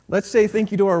Let's say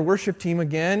thank you to our worship team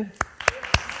again.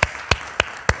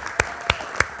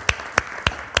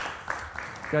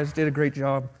 You guys did a great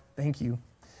job. Thank you.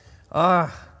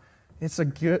 It's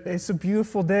a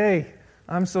beautiful day.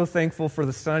 I'm so thankful for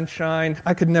the sunshine.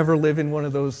 I could never live in one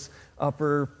of those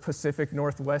upper Pacific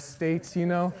Northwest states, you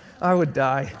know. I would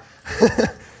die.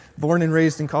 Born and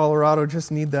raised in Colorado, just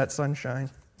need that sunshine.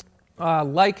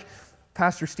 Like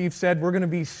Pastor Steve said, we're going to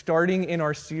be starting in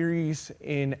our series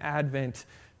in Advent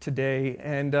today.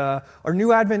 And our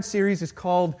new Advent series is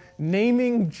called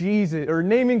Naming Jesus, or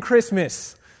Naming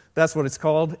Christmas. That's what it's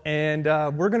called. And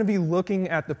we're going to be looking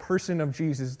at the person of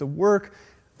Jesus, the work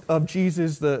of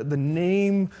Jesus, the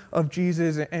name of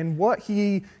Jesus, and what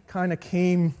he kind of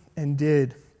came and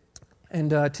did. And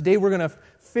today we're going to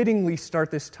fittingly start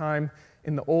this time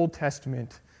in the Old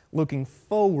Testament, looking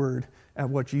forward at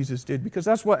what Jesus did, because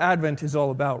that's what Advent is all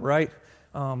about, right?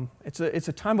 It's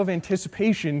a time of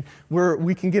anticipation where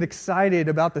we can get excited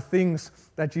about the things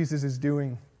that Jesus is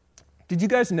doing. Did you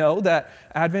guys know that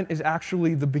Advent is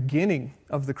actually the beginning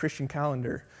of the Christian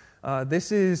calendar?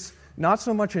 This is not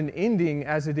so much an ending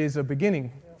as it is a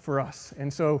beginning for us.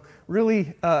 And so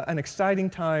really an exciting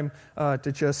time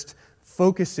to just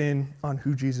focus in on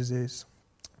who Jesus is.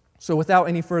 So without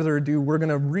any further ado, we're going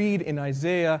to read in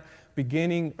Isaiah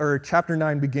chapter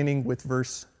 9, beginning with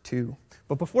verse 2.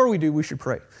 But before we do, we should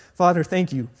pray. Father,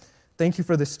 thank you. Thank you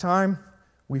for this time.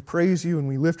 We praise you and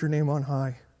we lift your name on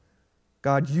high.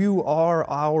 God, you are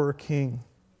our King,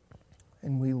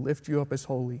 and we lift you up as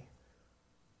holy.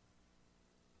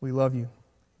 We love you.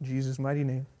 In Jesus' mighty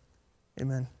name,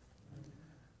 amen.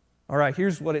 All right,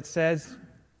 here's what it says.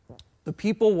 The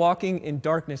people walking in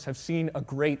darkness have seen a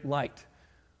great light.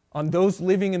 On those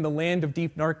living in the land of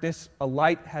deep darkness, a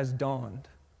light has dawned.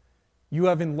 You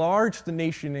have enlarged the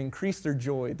nation and increased their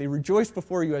joy. They rejoice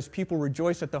before you as people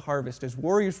rejoice at the harvest, as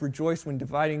warriors rejoice when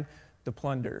dividing the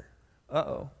plunder.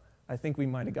 I think we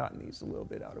might have gotten these a little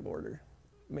bit out of order.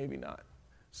 Maybe not.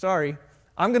 Sorry.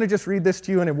 I'm going to just read this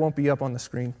to you and it won't be up on the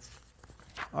screen.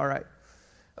 All right.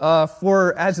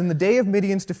 For as in the day of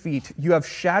Midian's defeat, you have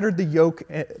shattered the yoke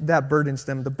that burdens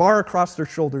them, the bar across their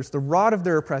shoulders, the rod of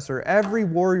their oppressor, every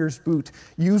warrior's boot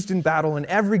used in battle, and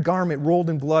every garment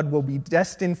rolled in blood will be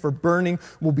destined for burning,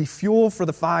 will be fuel for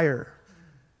the fire.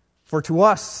 For to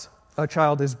us a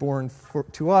child is born,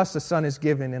 to us a son is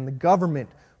given, and the government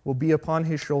will be upon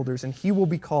his shoulders, and he will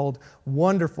be called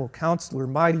Wonderful Counselor,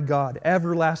 Mighty God,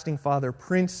 Everlasting Father,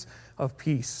 Prince of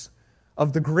Peace.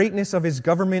 Of the greatness of his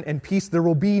government and peace there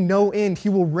will be no end. He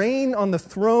will reign on the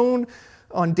throne,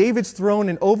 on David's throne,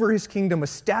 and over his kingdom,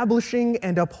 establishing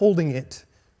and upholding it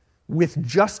with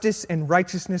justice and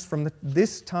righteousness from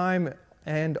this time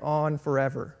and on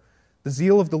forever. The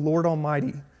zeal of the Lord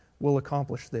Almighty will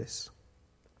accomplish this.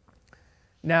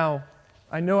 Now,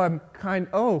 I know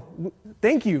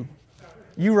thank you.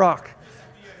 You rock.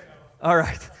 All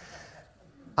right.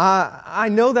 I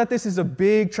know that this is a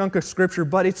big chunk of scripture,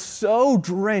 but it's so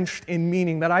drenched in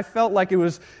meaning that I felt like it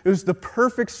was the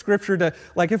perfect scripture to,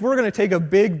 like, if we're going to take a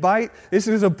big bite, this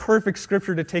is a perfect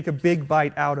scripture to take a big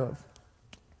bite out of.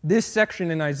 This section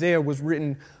in Isaiah was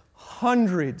written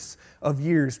hundreds of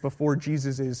years before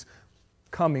Jesus'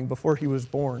 coming, before he was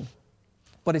born.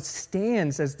 But it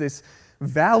stands as this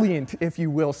valiant, if you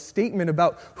will, statement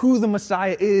about who the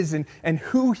Messiah is and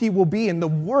who he will be and the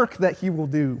work that he will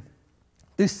do.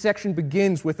 This section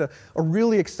begins with a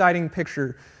really exciting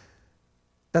picture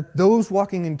that those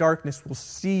walking in darkness will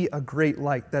see a great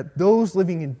light, that those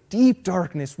living in deep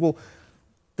darkness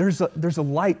there's a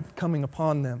light coming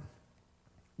upon them.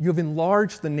 You have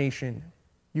enlarged the nation.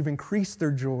 You've increased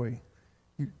their joy.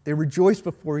 They rejoice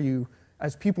before you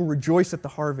as people rejoice at the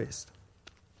harvest,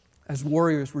 as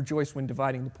warriors rejoice when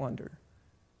dividing the plunder.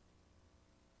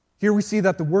 Here we see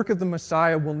that the work of the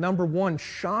Messiah will, number one,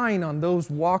 shine on those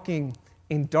walking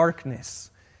in darkness.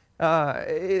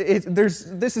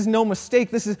 This is no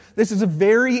mistake. This is a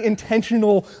very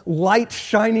intentional light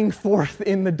shining forth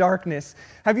in the darkness.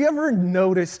 Have you ever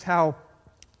noticed how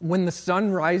when the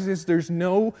sun rises, there's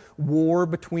no war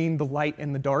between the light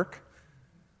and the dark?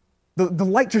 The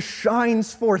light just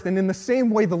shines forth, and in the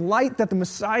same way, the light that the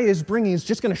Messiah is bringing is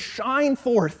just going to shine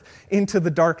forth into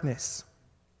the darkness.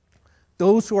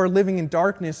 Those who are living in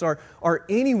darkness are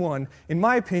anyone, in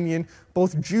my opinion,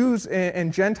 both Jews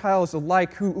and Gentiles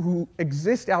alike, who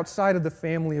exist outside of the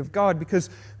family of God,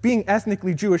 because being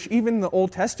ethnically Jewish, even in the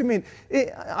Old Testament,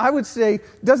 I would say,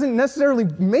 doesn't necessarily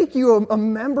make you a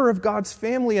member of God's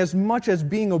family as much as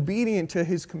being obedient to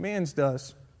his commands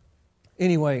does.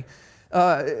 Anyway,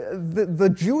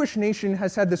 The Jewish nation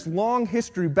has had this long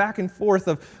history back and forth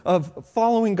of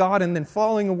following God and then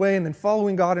falling away and then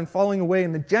following God and falling away.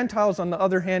 And the Gentiles, on the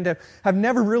other hand, have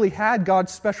never really had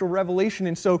God's special revelation.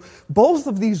 And so both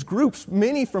of these groups,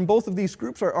 many from both of these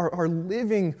groups are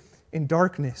living in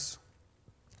darkness.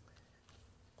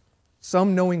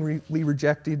 Some knowingly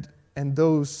rejected and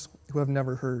those who have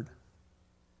never heard.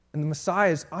 And the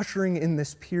Messiah is ushering in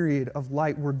this period of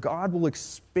light where God will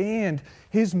expand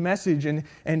His message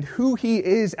and who He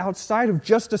is outside of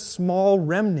just a small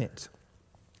remnant.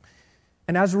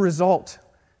 And as a result,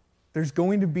 there's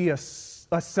going to be a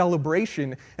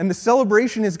celebration. And the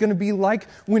celebration is going to be like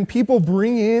when people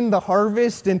bring in the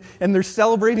harvest and they're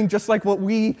celebrating just like what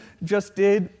we just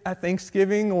did at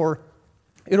Thanksgiving, or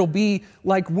it'll be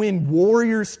like when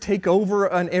warriors take over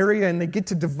an area and they get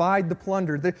to divide the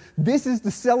plunder. This is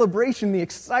the celebration, the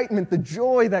excitement, the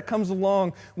joy that comes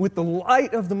along with the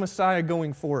light of the Messiah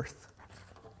going forth.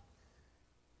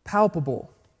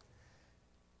 Palpable.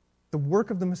 The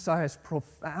work of the Messiah is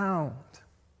profound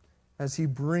as He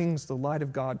brings the light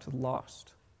of God to the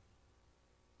lost.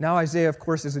 Now Isaiah, of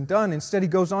course, isn't done. Instead, he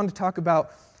goes on to talk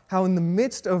about how in the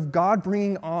midst of God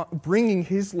bringing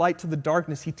His light to the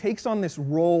darkness, He takes on this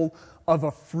role of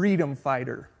a freedom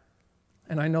fighter.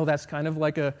 And I know that's kind of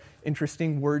like an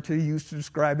interesting word to use to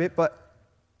describe it, but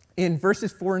in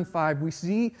verses 4 and 5, we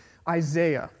see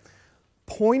Isaiah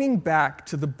pointing back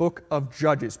to the book of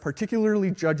Judges, particularly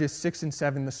Judges 6 and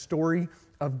 7, the story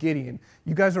of Gideon.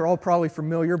 You guys are all probably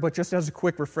familiar, but just as a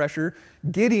quick refresher,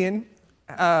 Gideon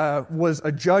was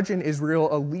a judge in Israel,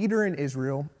 a leader in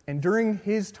Israel, and during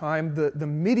his time, the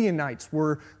Midianites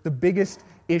were the biggest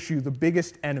issue, the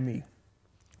biggest enemy.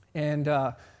 And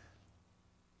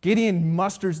Gideon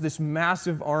musters this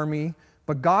massive army,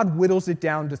 but God whittles it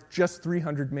down to just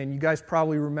 300 men. You guys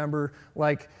probably remember,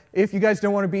 like, if you guys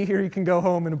don't want to be here, you can go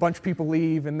home, and a bunch of people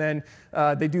leave, and then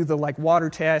they do the water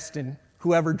test, and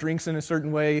whoever drinks in a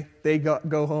certain way, they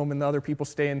go home, and the other people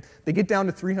stay, and they get down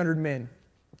to 300 men.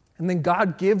 And then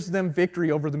God gives them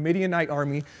victory over the Midianite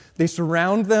army. They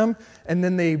surround them, and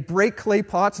then they break clay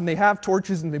pots, and they have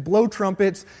torches, and they blow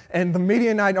trumpets, and the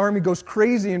Midianite army goes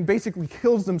crazy and basically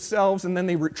kills themselves, and then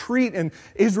they retreat, and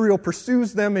Israel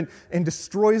pursues them and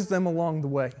destroys them along the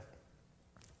way.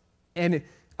 And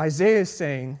Isaiah is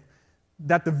saying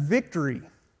that the victory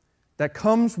that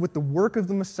comes with the work of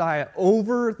the Messiah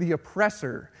over the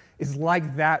oppressor is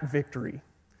like that victory.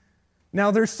 Now,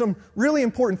 there's some really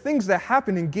important things that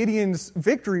happen in Gideon's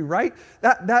victory, right?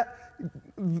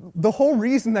 The whole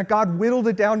reason that God whittled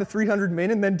it down to 300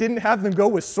 men and then didn't have them go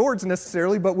with swords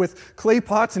necessarily, but with clay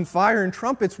pots and fire and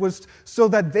trumpets, was so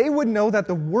that they would know that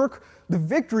the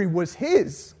victory was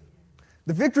His.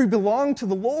 The victory belonged to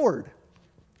the Lord.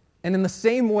 And in the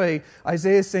same way,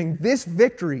 Isaiah is saying this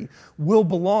victory will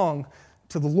belong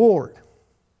to the Lord.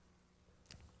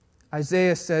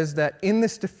 Isaiah says that in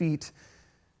this defeat,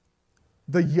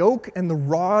 the yoke and the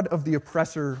rod of the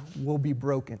oppressor will be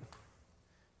broken.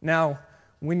 Now,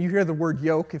 when you hear the word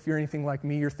yoke, if you're anything like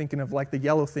me, you're thinking of like the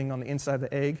yellow thing on the inside of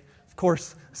the egg. Of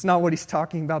course, it's not what he's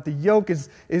talking about. The yoke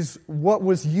is what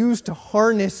was used to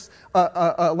harness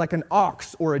like an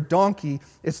ox or a donkey.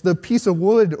 It's the piece of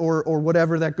wood or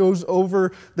whatever that goes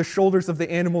over the shoulders of the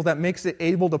animal that makes it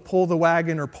able to pull the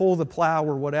wagon or pull the plow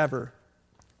or whatever.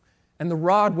 And the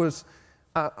rod was...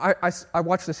 I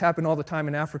watch this happen all the time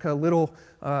in Africa. Little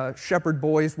shepherd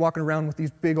boys walking around with these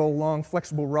big old long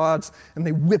flexible rods, and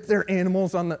they whip their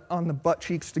animals on the butt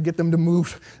cheeks to get them to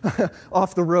move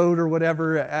off the road or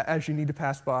whatever as you need to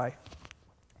pass by.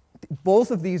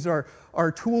 Both of these are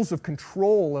tools of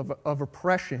control, of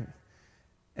oppression.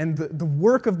 And the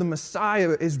work of the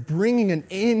Messiah is bringing an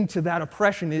end to that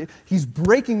oppression. He's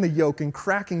breaking the yoke and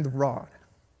cracking the rod.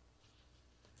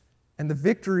 And the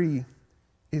victory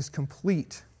is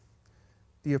complete.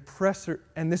 The oppressor,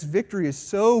 and this victory is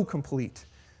so complete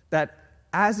that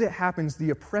as it happens, the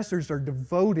oppressors are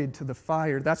devoted to the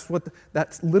fire. That's what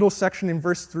that little section in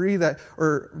verse 3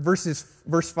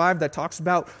 verse 5 that talks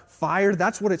about fire,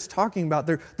 that's what it's talking about.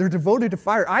 They're devoted to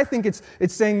fire. I think it's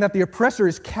saying that the oppressor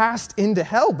is cast into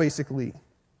hell, basically.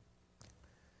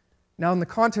 Now, in the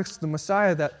context of the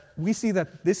Messiah, that we see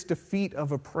that this defeat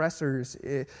of oppressors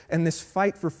and this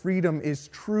fight for freedom is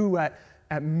true at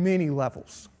many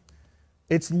levels.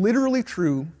 It's literally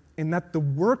true in that the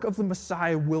work of the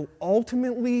Messiah will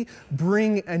ultimately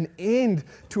bring an end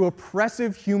to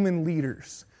oppressive human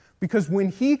leaders. Because when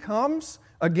He comes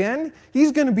again,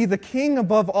 He's going to be the king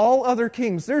above all other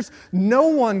kings. There's no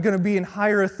one going to be in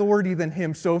higher authority than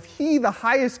Him. So if He, the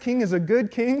highest king, is a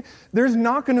good king, there's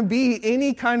not going to be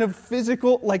any kind of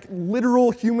physical, like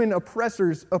literal human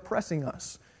oppressors oppressing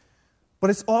us. but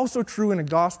it's also true in a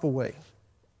gospel way.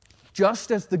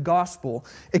 Just as the gospel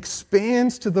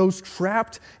expands to those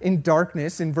trapped in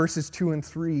darkness in verses 2 and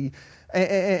 3,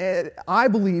 I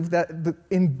believe that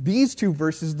in these two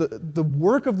verses, the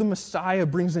work of the Messiah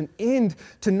brings an end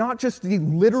to not just the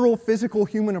literal physical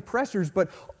human oppressors, but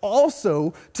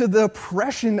also to the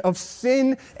oppression of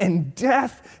sin and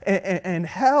death and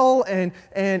hell and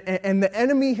the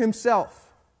enemy himself.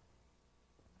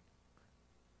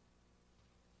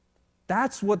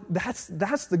 That's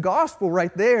the gospel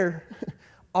right there.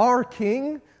 Our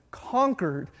King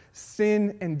conquered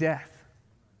sin and death.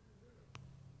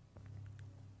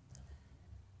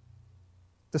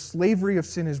 The slavery of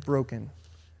sin is broken.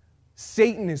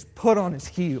 Satan is put on his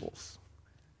heels,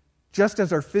 just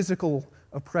as our physical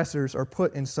oppressors are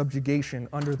put in subjugation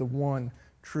under the one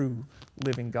true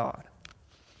living God.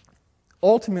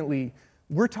 Ultimately,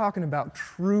 we're talking about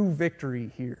true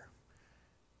victory here.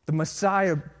 The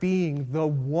Messiah being the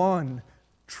one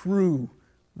true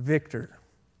victor.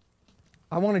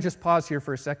 I want to just pause here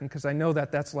for a second because I know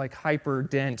that that's like hyper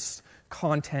dense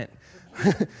content.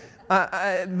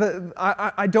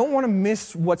 I don't want to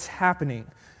miss what's happening.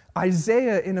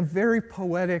 Isaiah, in a very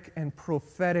poetic and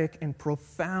prophetic and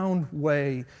profound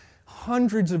way,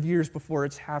 hundreds of years before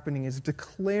it's happening, is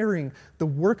declaring the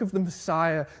work of the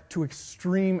Messiah to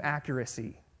extreme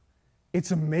accuracy.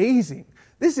 It's amazing.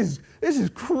 This is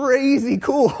crazy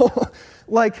cool.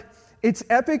 Like, it's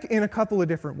epic in a couple of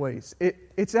different ways.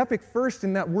 It's epic first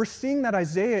in that we're seeing that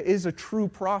Isaiah is a true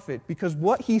prophet because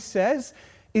what he says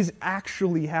is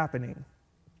actually happening.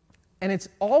 And it's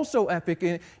also epic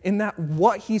in that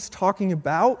what he's talking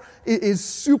about is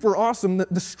super awesome.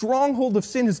 The stronghold of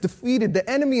sin is defeated. The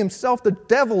enemy himself, the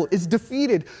devil, is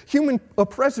defeated. Human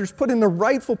oppressors put in the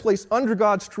rightful place under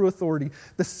God's true authority.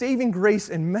 The saving grace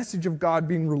and message of God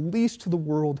being released to the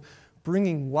world,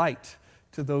 bringing light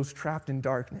to those trapped in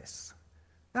darkness.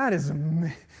 That is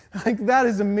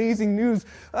amazing news.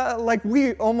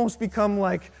 We almost become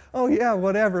like, oh yeah,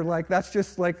 whatever. Like that's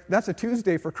a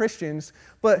Tuesday for Christians.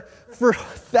 But for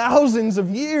thousands of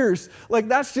years,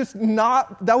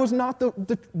 that was not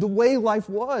the way life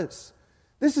was.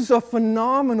 This is a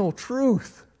phenomenal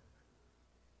truth.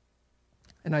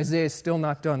 And Isaiah is still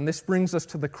not done. This brings us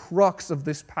to the crux of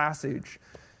this passage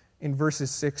in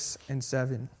verses 6 and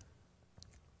 7.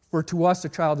 For to us a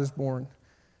child is born,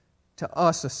 to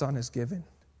us a son is given,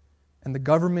 and the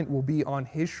government will be on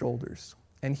his shoulders,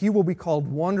 and he will be called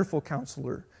Wonderful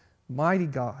Counselor, Mighty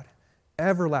God,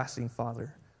 Everlasting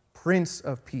Father, Prince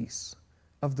of Peace.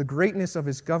 Of the greatness of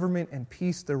his government and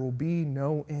peace there will be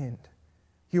no end.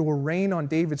 He will reign on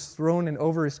David's throne and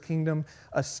over his kingdom,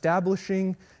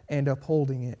 establishing and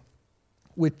upholding it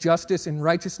with justice and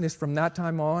righteousness from that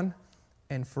time on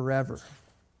and forever.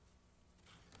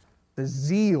 The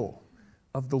zeal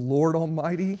of the Lord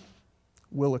Almighty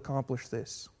will accomplish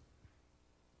this.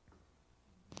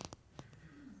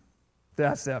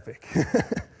 That's epic.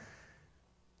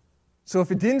 So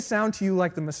if it didn't sound to you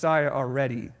like the Messiah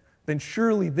already, then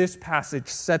surely this passage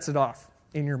sets it off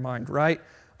in your mind, right?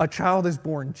 A child is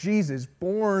born, Jesus,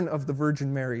 born of the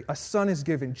Virgin Mary. A son is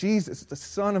given, Jesus, the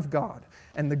Son of God.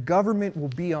 And the government will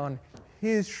be on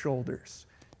his shoulders.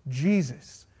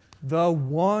 Jesus, the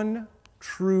one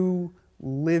true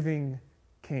living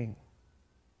King.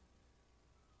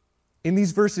 In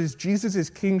these verses, Jesus'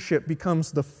 kingship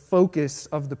becomes the focus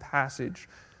of the passage.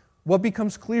 What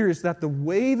becomes clear is that the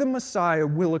way the Messiah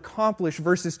will accomplish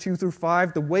verses 2 through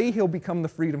 5, the way he'll become the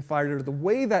freedom fighter, the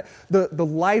way that the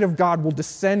light of God will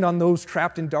descend on those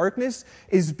trapped in darkness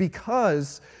is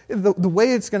because the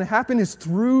way it's going to happen is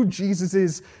through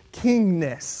Jesus'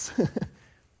 kingness.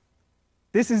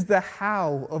 This is the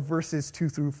how of verses 2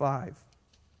 through 5.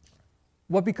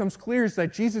 What becomes clear is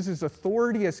that Jesus'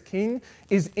 authority as king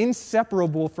is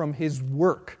inseparable from his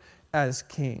work as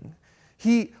king.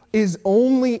 He is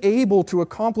only able to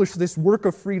accomplish this work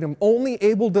of freedom, only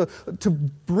able to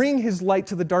bring his light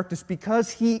to the darkness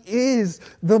because he is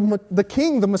the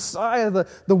king, the Messiah,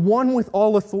 the one with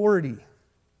all authority.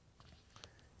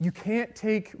 You can't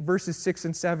take verses 6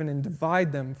 and 7 and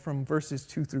divide them from verses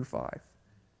 2 through 5.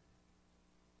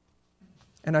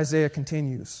 And Isaiah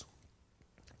continues.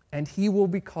 And he will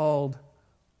be called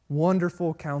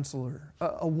Wonderful Counselor.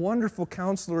 A wonderful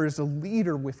counselor is a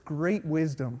leader with great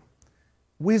wisdom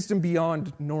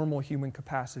beyond normal human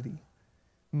capacity.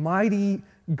 Mighty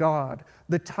God,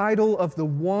 the title of the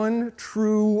one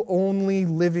true, only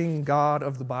living God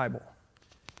of the Bible.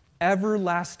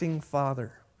 Everlasting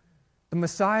Father. The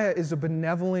Messiah is a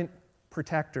benevolent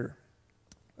protector,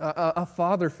 a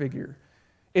father figure.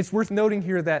 It's worth noting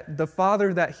here that the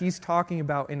father that he's talking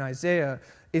about in Isaiah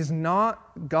is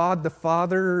not God the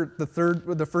Father,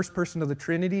 the first person of the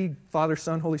Trinity, Father,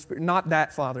 Son, Holy Spirit, not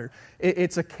that Father.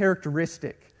 It's a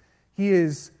characteristic. He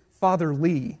is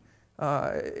fatherly.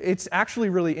 It's actually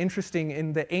really interesting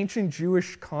in the ancient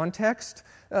Jewish context.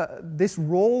 This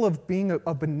role of being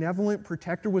a benevolent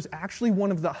protector was actually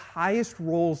one of the highest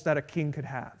roles that a king could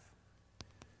have.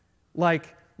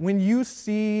 Like, when you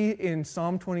see in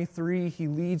Psalm 23, he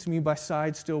leads me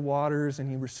beside still waters and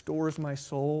he restores my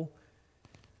soul,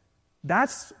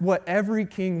 that's what every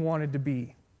king wanted to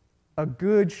be, a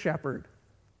good shepherd.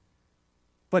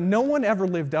 But no one ever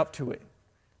lived up to it.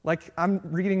 Like, I'm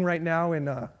reading right now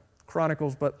in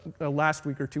Chronicles, but last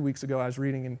week or 2 weeks ago I was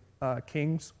reading in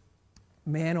Kings.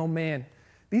 Man, oh man,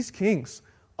 these kings,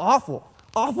 awful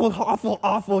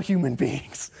human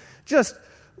beings. Just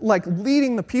like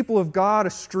leading the people of God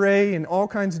astray in all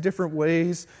kinds of different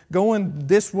ways, going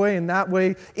this way and that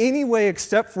way, any way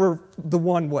except for the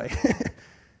one way.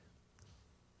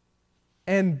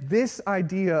 And this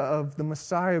idea of the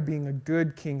Messiah being a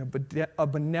good king, a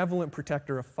benevolent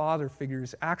protector, a father figure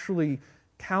is actually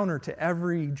counter to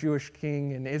every Jewish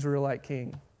king and Israelite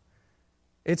king.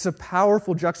 It's a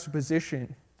powerful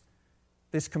juxtaposition,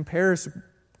 this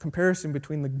comparison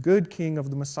between the good king of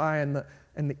the Messiah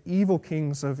and the evil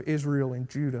kings of Israel and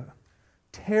Judah.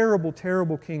 Terrible,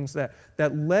 terrible kings that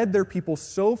led their people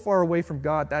so far away from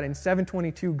God that in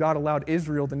 722 God allowed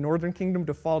Israel, the northern kingdom,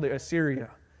 to fall to Assyria.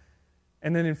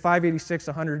 And then in 586,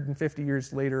 150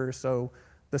 years later or so,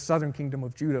 the southern kingdom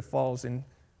of Judah falls and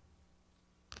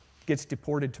gets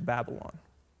deported to Babylon.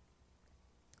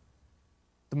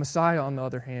 The Messiah, on the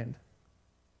other hand,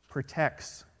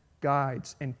 protects,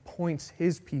 guides, and points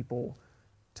his people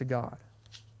to God.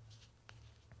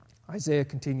 Isaiah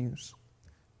continues,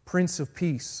 Prince of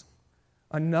Peace,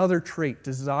 another trait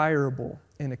desirable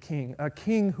in a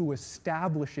king who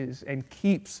establishes and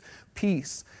keeps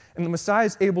peace. And the Messiah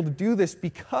is able to do this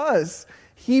because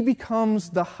he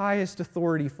becomes the highest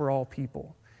authority for all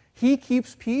people. He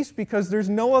keeps peace because there's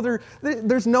no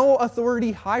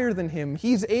authority higher than him.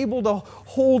 He's able to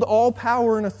hold all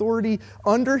power and authority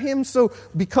under him. So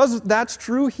because that's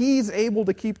true, he's able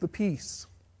to keep the peace.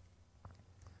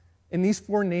 In these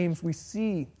four names, we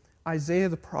see Isaiah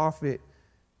the prophet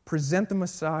present the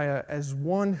Messiah as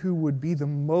one who would be the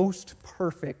most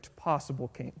perfect possible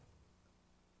king.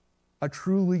 A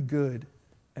truly good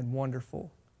and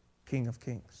wonderful King of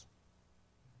Kings.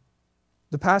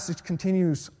 The passage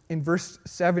continues in verse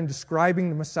 7, describing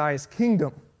the Messiah's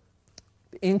kingdom.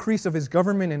 The increase of his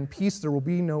government and peace, there will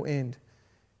be no end.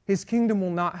 His kingdom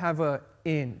will not have an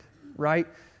end, right?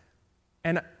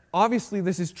 And obviously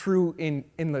this is true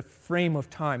in the frame of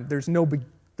time. There's no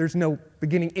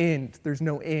beginning end. There's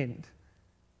no end.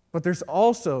 But there's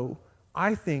also,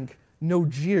 I think, no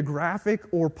geographic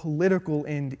or political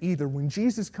end either. When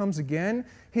Jesus comes again,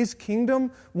 his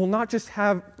kingdom will not just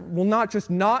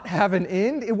not have an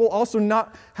end, it will also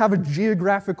not have a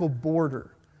geographical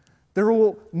border. There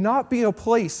will not be a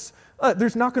place,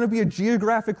 there's not going to be a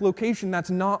geographic location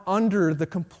that's not under the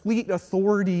complete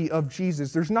authority of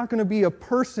Jesus. There's not going to be a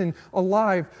person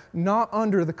alive not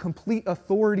under the complete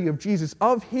authority of Jesus.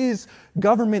 Of his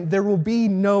government, there will be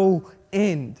no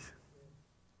end.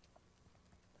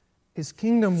 His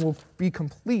kingdom will be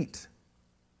complete.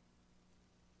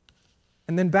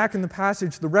 And then back in the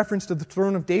passage, the reference to the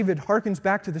throne of David harkens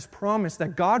back to this promise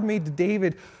that God made to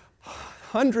David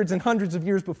hundreds and hundreds of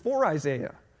years before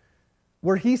Isaiah,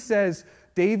 where he says,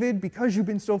 David, because you've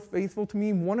been so faithful to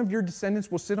me, one of your descendants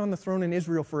will sit on the throne in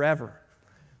Israel forever.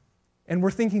 And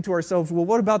we're thinking to ourselves, well,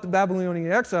 what about the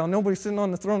Babylonian exile? Nobody's sitting on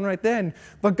the throne right then.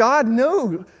 But God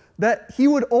knew that he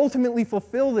would ultimately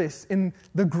fulfill this in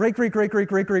the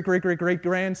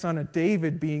great-grandson of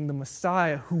David being the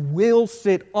Messiah who will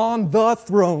sit on the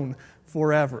throne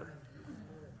forever.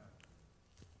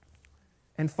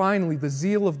 And finally, the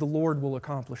zeal of the Lord will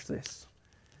accomplish this.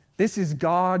 This is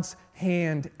God's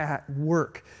hand at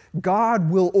work.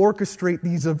 God will orchestrate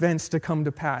these events to come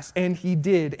to pass. And he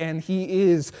did, and he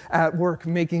is at work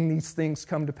making these things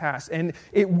come to pass. And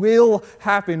it will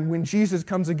happen when Jesus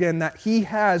comes again that he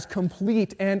has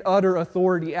complete and utter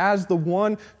authority as the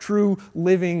one true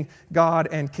living God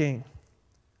and King.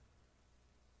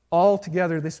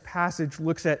 Altogether, this passage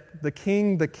looks at the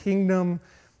King, the kingdom,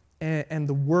 and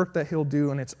the work that he'll do,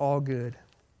 and it's all good.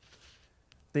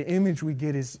 The image we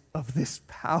get is of this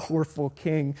powerful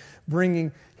king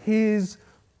bringing his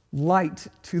light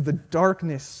to the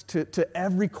darkness, to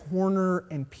every corner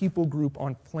and people group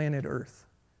on planet Earth.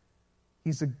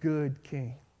 He's a good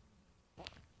king.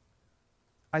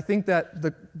 I think that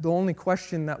the only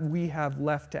question that we have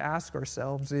left to ask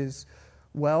ourselves is,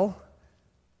 well,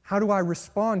 How do I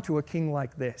respond to a king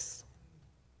like this?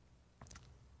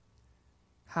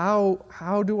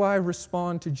 How do I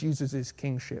respond to Jesus'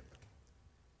 kingship?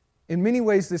 In many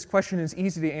ways, this question is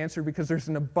easy to answer because there's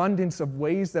an abundance of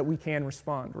ways that we can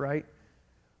respond, right?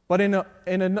 But at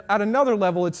another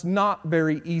level, it's not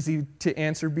very easy to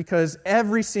answer because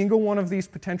every single one of these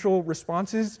potential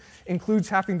responses includes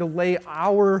having to lay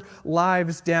our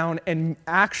lives down and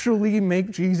actually make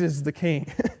Jesus the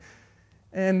king.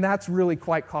 And that's really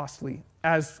quite costly,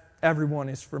 as everyone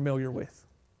is familiar with.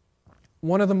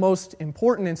 One of the most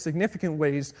important and significant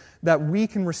ways that we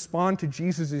can respond to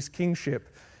Jesus'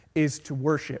 kingship is to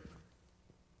worship.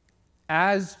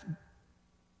 As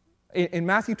in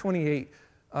Matthew 28,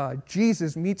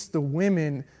 Jesus meets the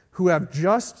women who have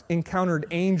just encountered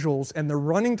angels, and they're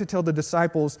running to tell the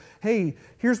disciples, hey,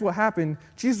 here's what happened.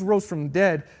 Jesus rose from the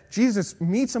dead. Jesus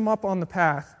meets them up on the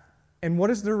path, and what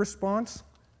is their response?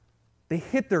 They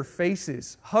hit their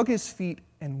faces, hug his feet,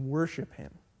 and worship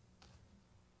him.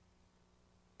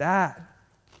 That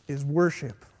is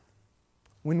worship.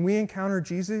 When we encounter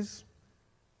Jesus,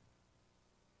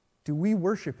 do we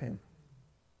worship him?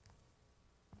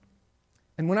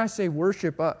 And when I say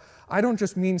worship, I don't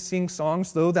just mean sing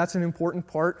songs, though that's an important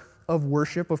part of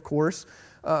worship, of course.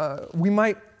 I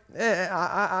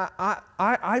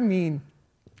mean,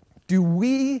 do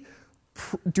we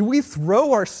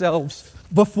throw ourselves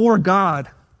before God?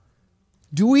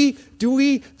 Do we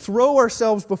throw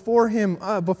ourselves before him,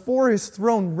 before his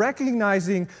throne,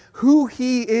 recognizing who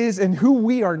he is and who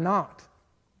we are not?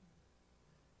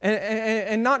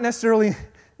 And not necessarily,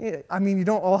 I mean, you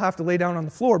don't all have to lay down on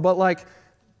the floor, but like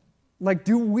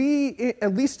do we,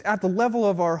 at least at the level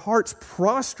of our hearts,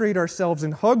 prostrate ourselves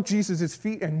and hug Jesus'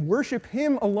 feet and worship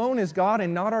him alone as God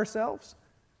and not ourselves?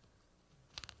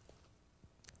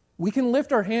 We can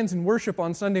lift our hands and worship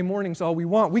on Sunday mornings all we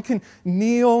want. We can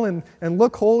kneel and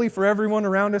look holy for everyone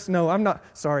around us. No, I'm not,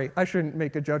 sorry, I shouldn't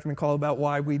make a judgment call about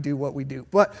why we do what we do.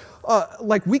 But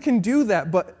we can do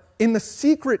that, but in the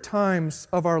secret times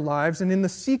of our lives and in the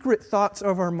secret thoughts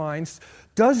of our minds,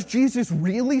 does Jesus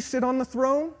really sit on the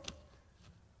throne?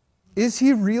 Is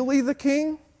he really the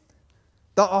king?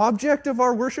 The object of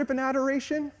our worship and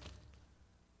adoration?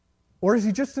 Or is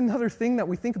he just another thing that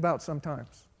we think about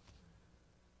sometimes?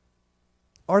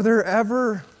 Are there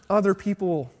ever other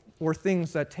people or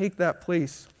things that take that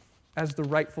place as the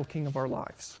rightful king of our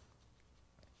lives?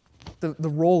 The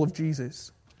role of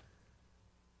Jesus.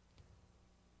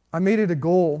 I made it a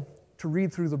goal to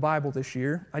read through the Bible this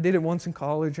year. I did it once in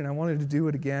college, and I wanted to do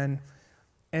it again.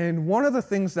 And one of the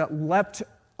things that leapt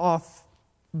off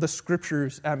the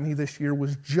scriptures at me this year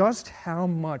was just how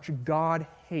much God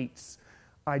hates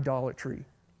idolatry.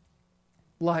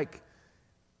 Like,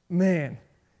 man,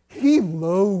 he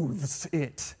loathes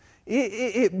it.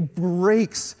 It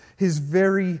breaks his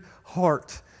very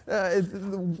heart.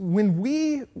 When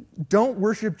we don't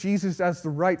worship Jesus as the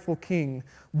rightful king,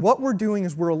 what we're doing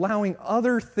is we're allowing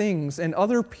other things and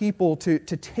other people to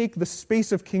take the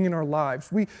space of king in our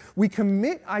lives. We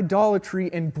commit idolatry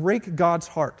and break God's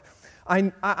heart.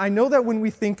 I know that when we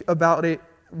think about it,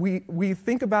 we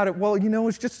think about it, well,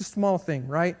 it's just a small thing,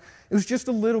 right? It was just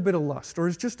a little bit of lust, or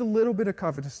it's just a little bit of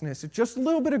covetousness. It's just a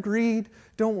little bit of greed.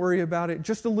 Don't worry about it.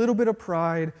 Just a little bit of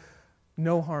pride.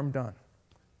 No harm done.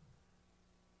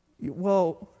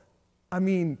 Well, I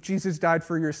mean, Jesus died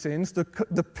for your sins. The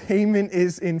payment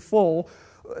is in full.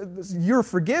 You're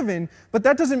forgiven, but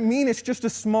that doesn't mean it's just a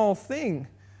small thing.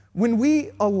 When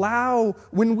we allow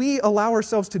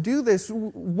ourselves to do this,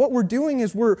 what we're doing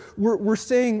is we're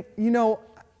saying,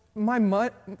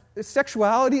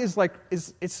 sexuality is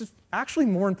it's actually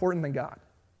more important than God.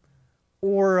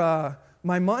 Or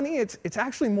my money, it's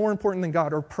actually more important than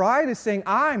God. Or pride is saying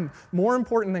I'm more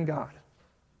important than God.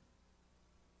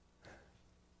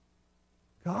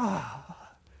 God,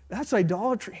 that's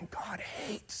idolatry, and God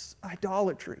hates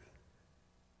idolatry.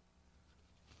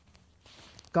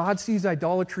 God sees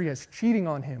idolatry as cheating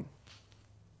on him.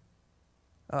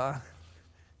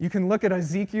 You can look at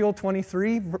Ezekiel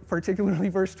 23, particularly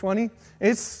verse 20.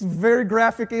 It's a very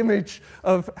graphic image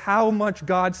of how much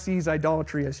God sees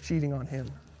idolatry as cheating on him.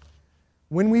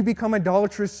 When we become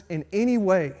idolatrous in any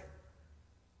way,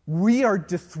 we are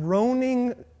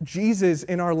dethroning Jesus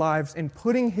in our lives and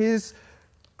putting his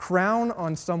crown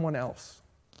on someone else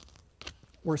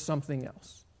or something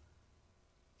else.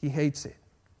 He hates it.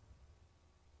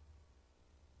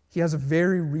 He has a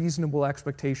very reasonable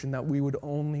expectation that we would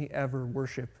only ever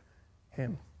worship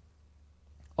him.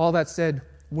 All that said,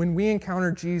 when we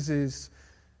encounter Jesus,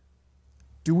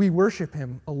 do we worship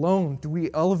him alone? Do we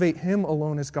elevate him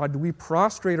alone as God? Do we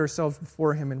prostrate ourselves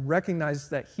before him and recognize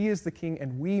that he is the king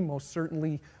and we most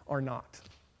certainly are not?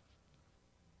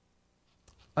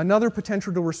 Another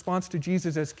potential response to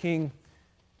Jesus as king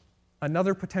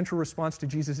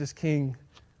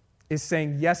is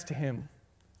saying yes to him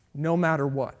no matter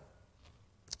what.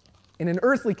 In an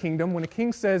earthly kingdom, when a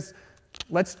king says,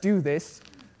 let's do this,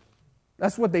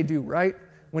 that's what they do, right?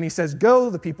 When he says go,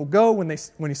 the people go. When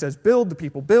he says build, the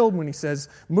people build. When he says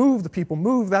move, the people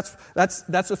move. That's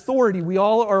authority. We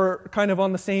all are kind of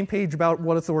on the same page about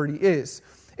what authority is.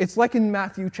 It's like in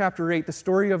Matthew chapter 8, the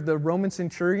story of the Roman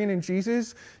centurion and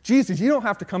Jesus. Jesus, you don't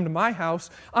have to come to my house.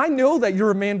 I know that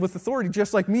you're a man with authority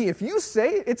just like me. If you say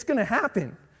it, it's going to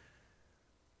happen.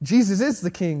 Jesus is the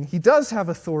king. He does have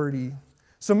authority.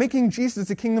 So making Jesus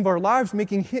the king of our lives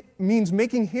means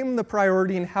making him the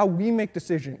priority in how we make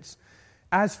decisions.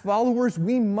 As followers,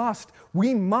 we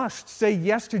must say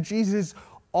yes to Jesus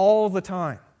all the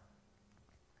time.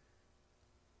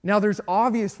 Now, there's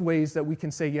obvious ways that we can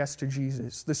say yes to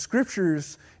Jesus.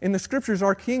 In the Scriptures,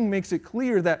 our King makes it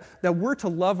clear that we're to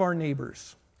love our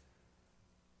neighbors,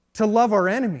 to love our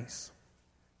enemies,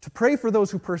 to pray for those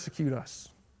who persecute us.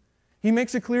 He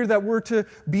makes it clear that we're to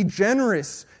be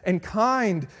generous and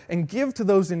kind and give to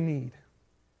those in need.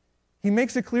 He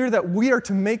makes it clear that we are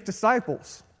to make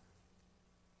disciples.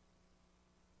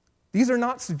 These are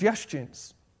not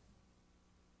suggestions.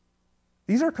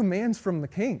 These are commands from the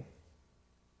King.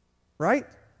 Right?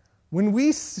 When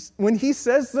he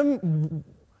says them,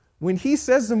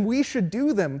 we should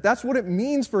do them. That's what it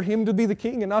means for him to be the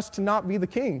king and us to not be the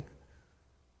king.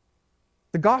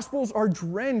 The Gospels are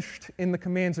drenched in the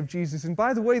commands of Jesus. And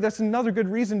by the way, that's another good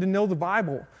reason to know the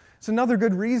Bible. It's another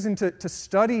good reason to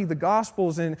study the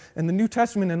Gospels and the New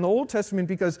Testament and the Old Testament,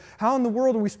 because how in the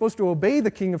world are we supposed to obey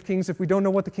the King of Kings if we don't know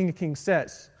what the King of Kings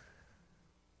says?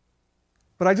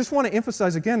 But I just want to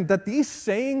emphasize again that these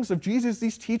sayings of Jesus,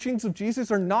 these teachings of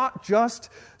Jesus are not just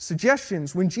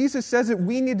suggestions. When Jesus says it,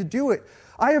 we need to do it.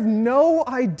 I have no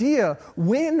idea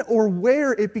when or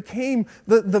where it became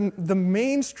the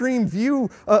mainstream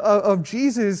view of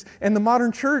Jesus and the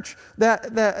modern church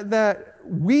that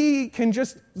we can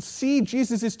just see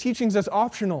Jesus' teachings as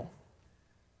optional.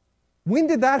 When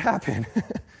did that happen?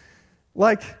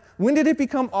 When did it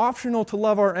become optional to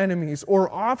love our enemies,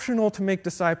 or optional to make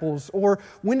disciples? Or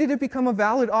when did it become a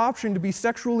valid option to be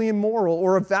sexually immoral,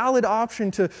 or a valid option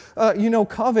to,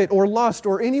 covet or lust,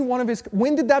 or any one of his...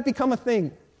 When did that become a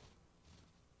thing?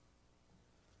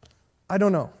 I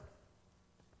don't know.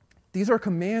 These are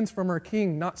commands from our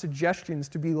King, not suggestions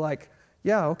to be like,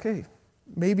 yeah, okay,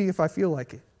 maybe if I feel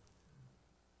like it.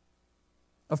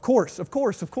 Of course,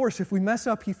 if we mess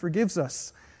up, he forgives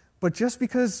us. But just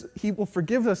because he will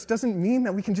forgive us doesn't mean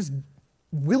that we can just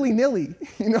willy-nilly,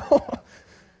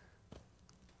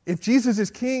 If Jesus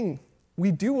is king,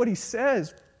 we do what he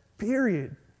says,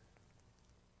 period.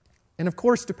 And of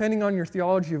course, depending on your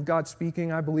theology of God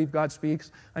speaking, I believe God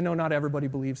speaks. I know not everybody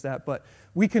believes that, but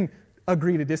we can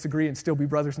agree to disagree and still be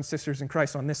brothers and sisters in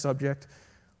Christ on this subject.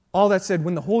 All that said,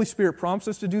 when the Holy Spirit prompts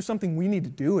us to do something, we need to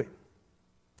do it.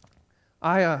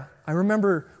 I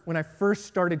remember when I first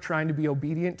started trying to be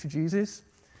obedient to Jesus,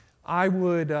 it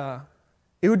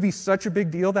would be such a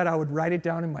big deal that I would write it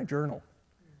down in my journal.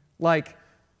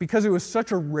 Because it was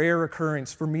such a rare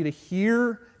occurrence for me to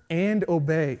hear and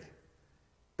obey,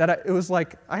 that it was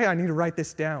like, hey, I need to write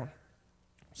this down.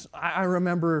 So I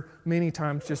remember many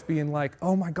times just being like,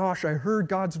 oh my gosh, I heard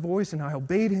God's voice and I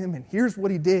obeyed him, and here's what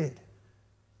he did.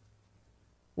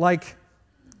 Like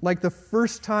the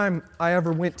first time I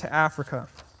ever went to Africa,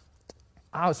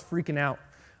 I was freaking out.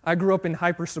 I grew up in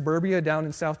hyper suburbia down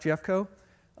in South Jeffco.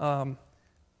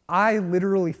 I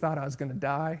literally thought I was going to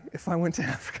die if I went to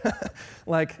Africa.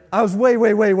 I was way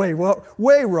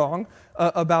wrong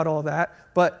about all that.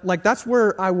 But that's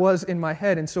where I was in my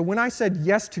head. And so when I said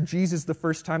yes to Jesus the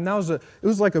first time, it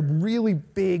was like a really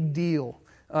big deal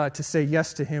to say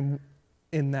yes to him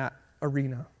in that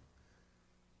arena.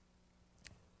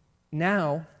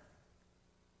 Now,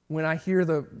 when I hear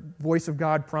the voice of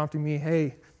God prompting me,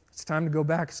 hey, it's time to go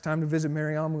back, it's time to visit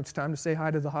Mariamu, it's time to say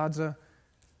hi to the Hadza,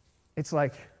 it's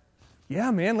like,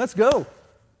 yeah, man, let's go.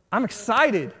 I'm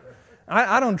excited.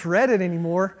 I don't dread it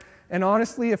anymore. And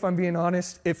honestly, if I'm being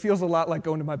honest, it feels a lot like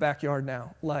going to my backyard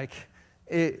now.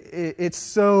 It's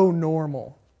so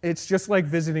normal. It's just like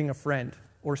visiting a friend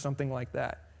or something like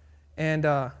that. And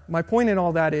my point in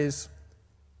all that is,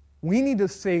 we need to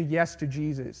say yes to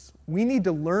Jesus. We need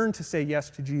to learn to say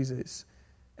yes to Jesus.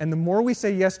 And the more we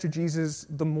say yes to Jesus,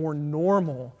 the more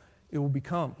normal it will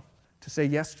become to say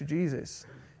yes to Jesus.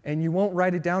 And you won't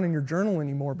write it down in your journal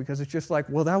anymore because it's just like,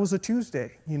 well, that was a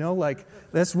Tuesday.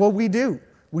 That's what we do.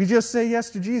 We just say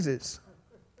yes to Jesus.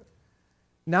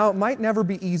 Now, it might never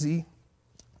be easy,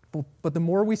 but the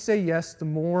more we say yes, the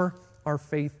more our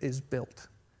faith is built.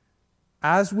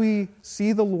 as we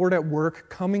see the Lord at work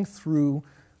coming through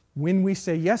when we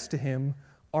say yes to Him,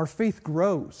 our faith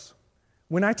grows.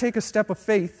 When I take a step of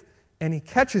faith and He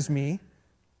catches me,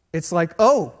 it's like,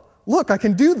 oh, look, I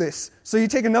can do this. So you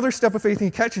take another step of faith and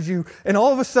He catches you, and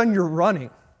all of a sudden you're running,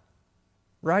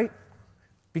 right?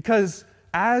 Because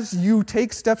as you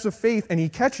take steps of faith and He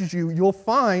catches you, you'll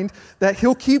find that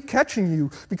He'll keep catching you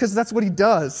because that's what He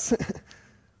does.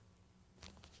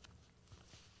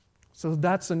 So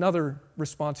that's another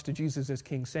response to Jesus as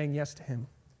King, saying yes to Him.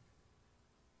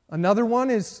 Another one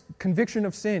is conviction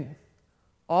of sin.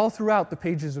 All throughout the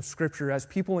pages of Scripture, as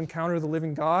people encounter the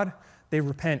living God, they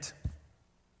repent.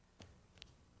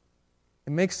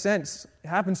 It makes sense. It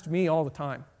happens to me all the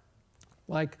time.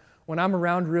 Like when I'm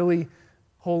around really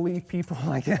holy people,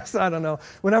 I guess, I don't know.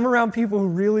 When I'm around people who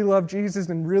really love Jesus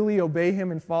and really obey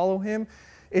Him and follow Him,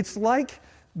 it's like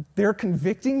they're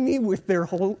convicting me with their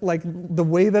whole, like the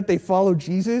way that they follow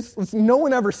Jesus. No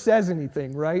one ever says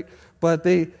anything, right? But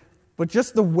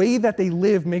just the way that they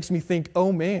live makes me think,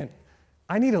 oh man,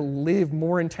 I need to live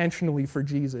more intentionally for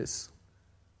Jesus.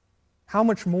 How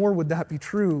much more would that be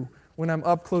true when I'm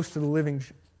up close to the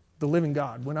living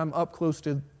God, when I'm up close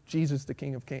to Jesus, the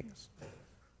King of Kings?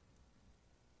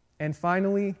 And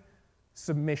finally,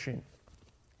 submission.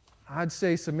 I'd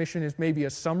say submission is maybe a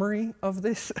summary of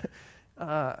this.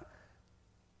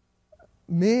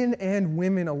 Men and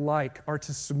women alike are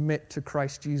to submit to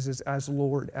Christ Jesus as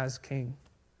Lord, as King.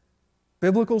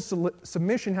 Biblical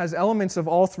submission has elements of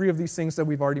all three of these things that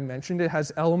we've already mentioned. It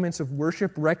has elements of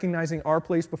worship, recognizing our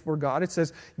place before God. It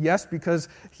says yes because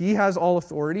He has all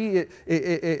authority.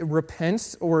 It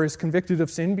repents or is convicted of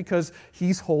sin because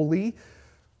He's holy.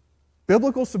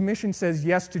 Biblical submission says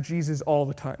yes to Jesus all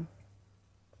the time.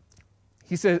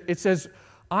 It says,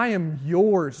 I am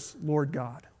yours, Lord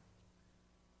God.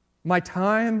 My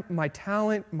time, my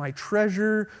talent, my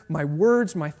treasure, my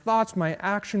words, my thoughts, my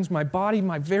actions, my body,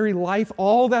 my very life,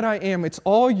 all that I am, it's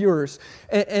all yours.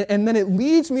 And then it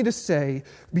leads me to say,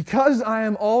 because I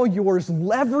am all yours,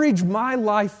 leverage my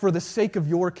life for the sake of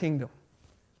your kingdom.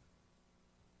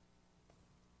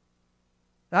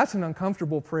 That's an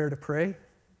uncomfortable prayer to pray.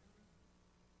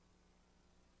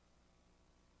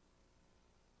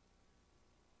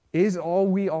 Is all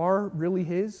we are really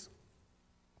His?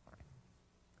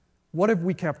 What have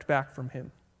we kept back from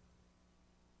Him?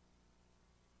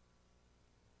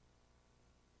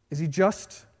 Is He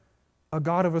just a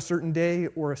God of a certain day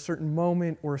or a certain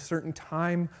moment or a certain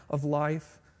time of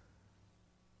life?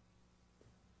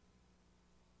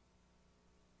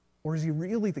 Or is He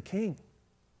really the King?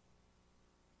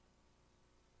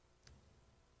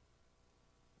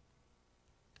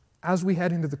 As we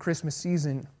head into the Christmas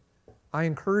season, I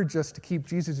encourage us to keep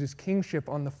Jesus' kingship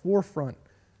on the forefront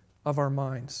of our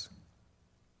minds.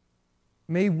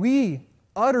 May we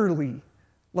utterly,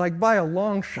 like by a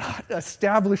long shot,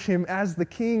 establish Him as the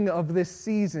King of this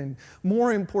season,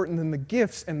 more important than the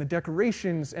gifts and the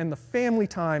decorations and the family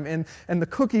time and the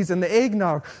cookies and the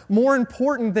eggnog, more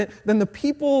important than the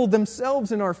people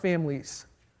themselves in our families.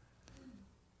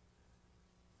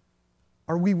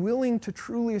 Are we willing to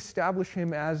truly establish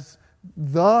Him as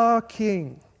the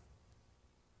King?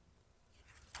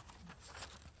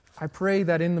 I pray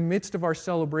that in the midst of our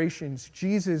celebrations,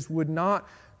 Jesus would not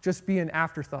just be an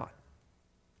afterthought.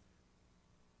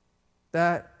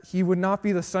 That He would not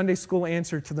be the Sunday school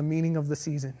answer to the meaning of the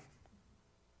season.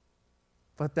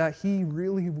 But that He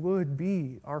really would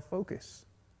be our focus.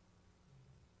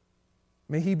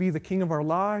 May He be the King of our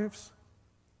lives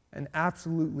and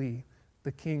absolutely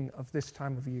the King of this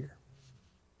time of year.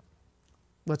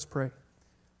 Let's pray.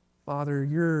 Father,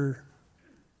 You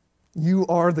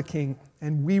are the King,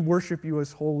 and we worship You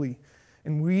as holy,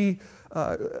 and we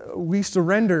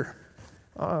surrender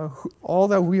all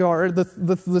that we are.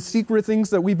 The secret things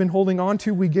that we've been holding on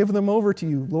to, we give them over to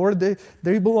You. Lord,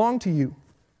 they belong to You.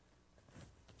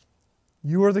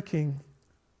 You are the King.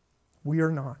 We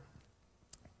are not.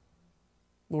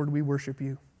 Lord, we worship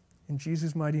You. In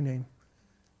Jesus' mighty name,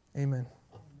 amen.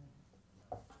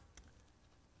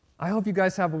 I hope you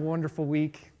guys have a wonderful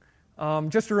week.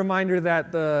 Just a reminder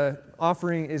that the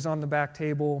offering is on the back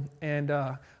table. And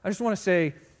I just want to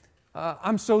say,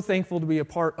 I'm so thankful to be a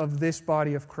part of this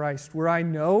body of Christ, where I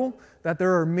know that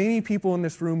there are many people in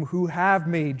this room who have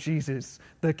made Jesus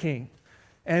the King.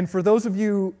 And for those of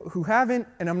you who haven't,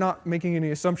 and I'm not making any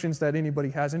assumptions that anybody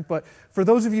hasn't, but for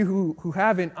those of you who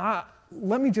haven't,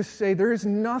 let me just say there is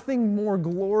nothing more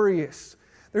glorious,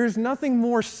 there is nothing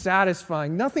more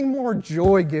satisfying, nothing more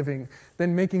joy-giving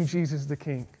than making Jesus the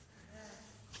King.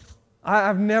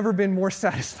 I've never been more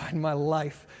satisfied in my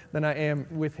life than I am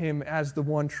with him as the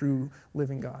one true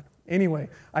living God. Anyway,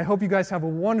 I hope you guys have a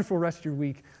wonderful rest of your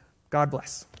week. God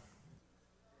bless.